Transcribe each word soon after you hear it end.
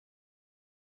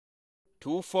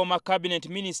Two former cabinet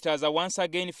ministers are once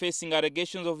again facing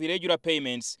allegations of irregular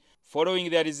payments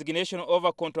following their resignation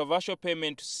over controversial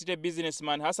payment to City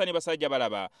businessman Hassan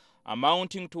Basajjabalaba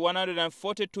amounting to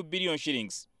 142 billion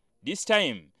shillings. This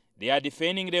time, they are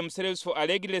defending themselves for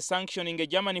allegedly sanctioning a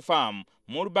German firm,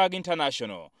 Mulbag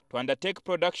International, to undertake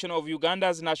production of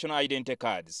Uganda's national identity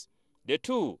cards. The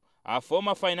two are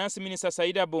former Finance Minister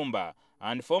Syda Bbumba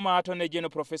and former Attorney General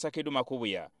Professor Kiddu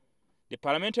Makubuya. The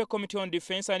Parliamentary Committee on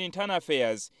Defense and Internal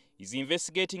Affairs is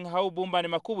investigating how Bbumba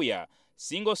and Makubuya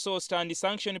single-sourced and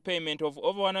sanctioned payment of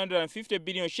over 150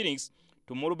 billion shillings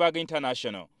to Mulbag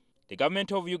International. The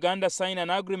government of Uganda signed an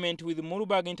agreement with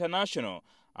Mulbag International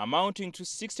amounting to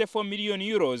 64 million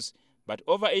euros, but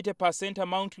over 80%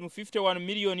 amounting to 51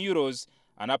 million euros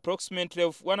and approximately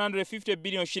 150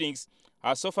 billion shillings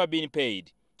has so far been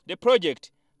paid. The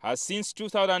project has since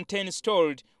 2010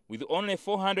 stalled with only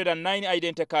 409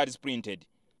 identity cards printed.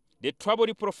 The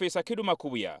troubled Professor Kiddu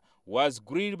Makubuya was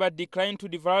grilled but declined to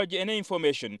divulge any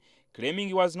information, claiming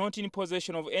he was not in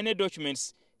possession of any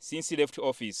documents since he left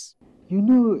office. You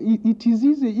know, it is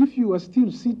easy if you are still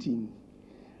sitting.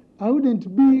 I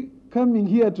wouldn't be coming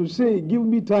here to say, give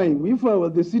me time, if I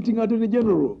was the sitting Attorney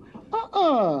General.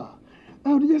 I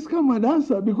would just come and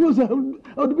answer because I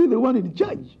would be the one in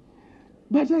charge.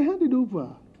 But I handed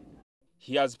over.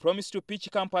 He has promised to pitch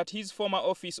camp at his former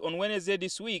office on Wednesday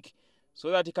this week so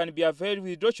that he can be availed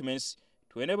with documents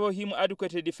to enable him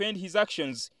adequately defend his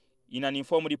actions in an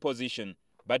informed position.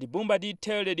 But Bbumba did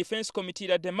tell the Defense Committee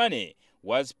that the money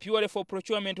was purely for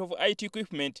procurement of IT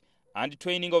equipment and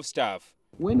training of staff.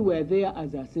 When we were there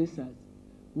as assessors,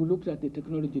 we looked at the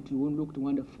technology too, it looked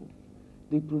wonderful.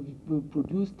 They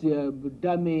produced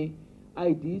dummy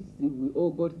IDs, we all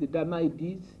got the dummy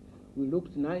IDs, we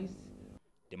looked nice.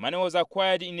 The money was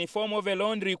acquired in the form of a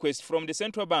loan request from the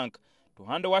central bank to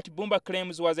handle what Bbumba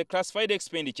claims was a classified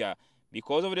expenditure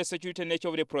because of the security nature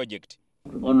of the project.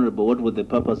 Honorable, what was the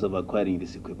purpose of acquiring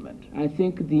this equipment? I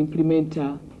think the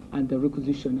implementer and the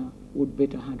requisitioner would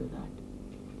better handle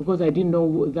that. Because I didn't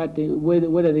know that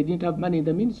whether they didn't have money in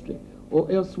the ministry or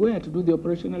elsewhere to do the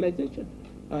operationalization.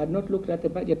 I had not looked at the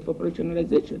budget for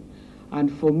operationalization.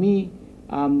 And for me,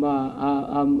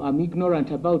 I'm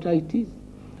ignorant about ITs.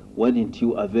 Why didn't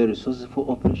you avail resources for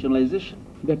operationalization?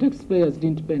 The taxpayers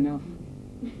didn't pay enough.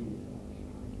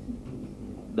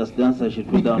 That's the answer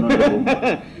should be down,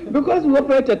 Honorable. Because we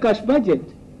operate a cash budget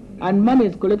and money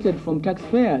is collected from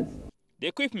taxpayers. The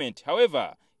equipment,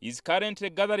 however, is currently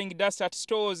gathering dust at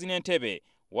stores in Entebbe,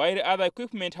 while other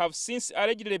equipment have since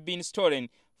allegedly been stolen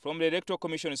from the Electoral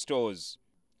Commission stores.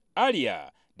 Earlier,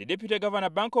 the Deputy Governor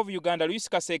Bank of Uganda, Luis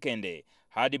Kasekende,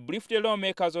 had briefed the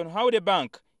lawmakers on how the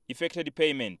bank effected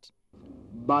payment.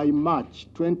 By March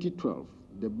 2012,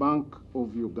 the Bank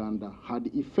of Uganda had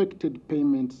effected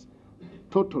payments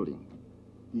totaling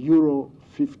euro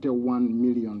 51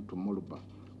 million to Mulbag.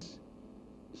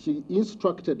 She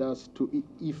instructed us to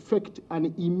effect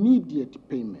an immediate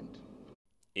payment.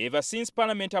 Ever since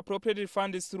Parliament appropriated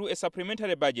funds through a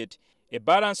supplementary budget, a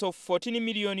balance of 14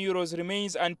 million euros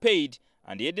remains unpaid,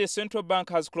 and yet the central bank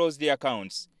has closed the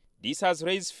accounts. This has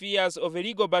raised fears of a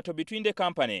legal battle between the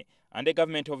company and the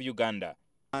government of Uganda.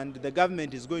 And the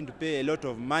government is going to pay a lot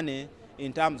of money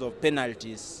in terms of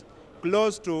penalties.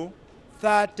 Close to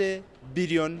 30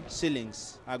 billion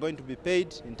shillings are going to be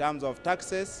paid in terms of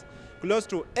taxes. Close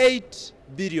to 8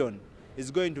 billion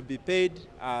is going to be paid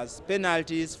as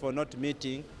penalties for not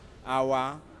meeting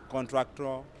our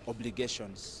contractual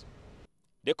obligations.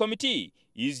 The committee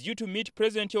is due to meet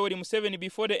President Yoweri Museveni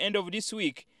before the end of this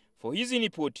week for his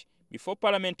input before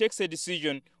Parliament takes a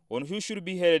decision on who should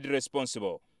be held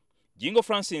responsible. Jingo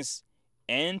Francis,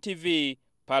 NTV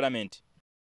Parliament.